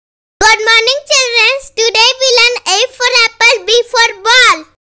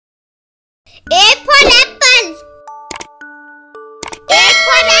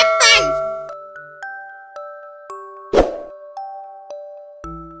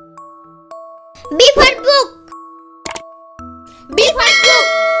B for book. B for book.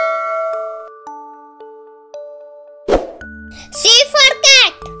 C for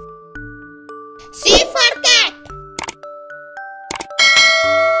cat. C for cat.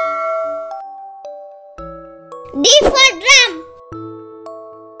 D for drum.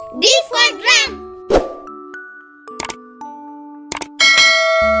 D for drum.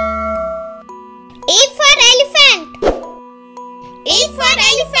 E for elephant. E for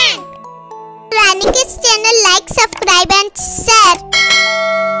elephant. Ranikids channel, like, subscribe and share.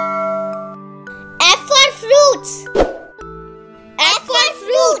 F for fruits. F for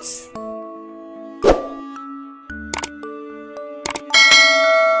fruits.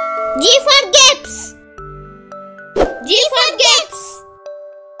 G for gifts. G for gifts.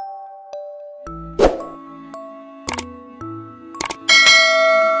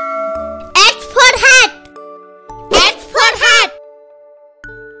 H for hat. H for hat.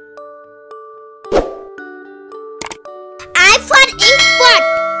 I for ink pot.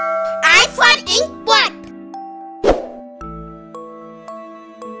 I for ink pot.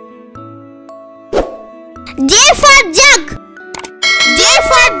 J for jug. J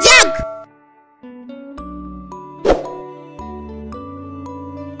for jug.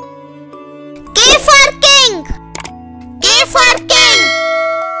 K for king. K for king.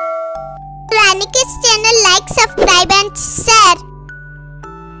 Ranikids channel, like, subscribe and share.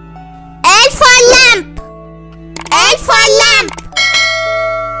 L for lamp. L for lamp.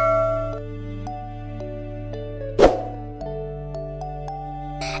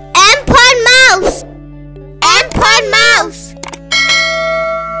 M for mouse. M for mouse.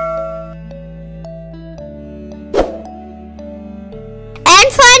 N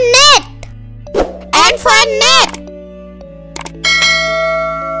for net. N for net.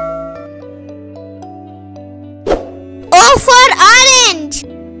 O for orange.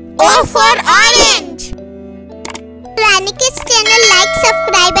 O for orange. Ranikids channel, like,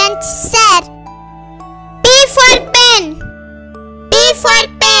 subscribe and share. P for pen. P for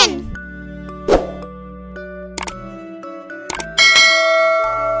pen.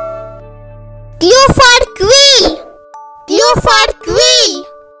 Q for quill. Q for quill.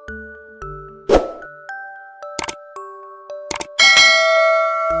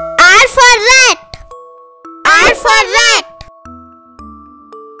 R for rat. R for rat.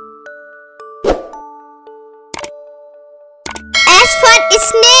 S for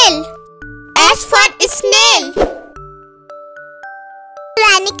snail. S for snail.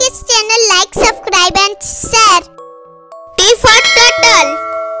 Ranikids channel, like, subscribe and share. T for turtle.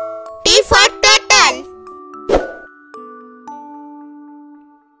 T for turtle.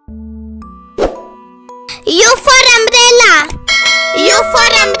 U for umbrella. U for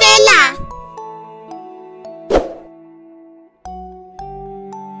umbrella.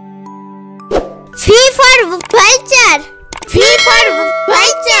 V for vulture. V for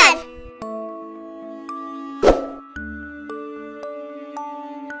vulture.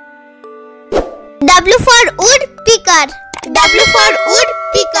 W for woodpecker. W for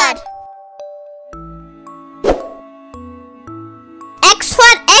woodpecker. X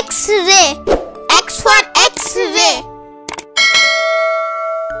for X-ray. X for X-ray.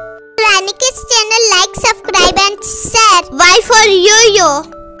 Ranikids channel, like, subscribe and share. Y for yo-yo.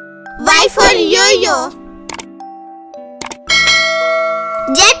 Y for yo-yo.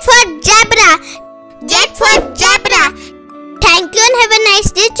 Z for zebra. Z for zebra. Thank you and have a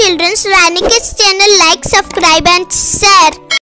nice day, children. Ranikids channel, like, subscribe and share.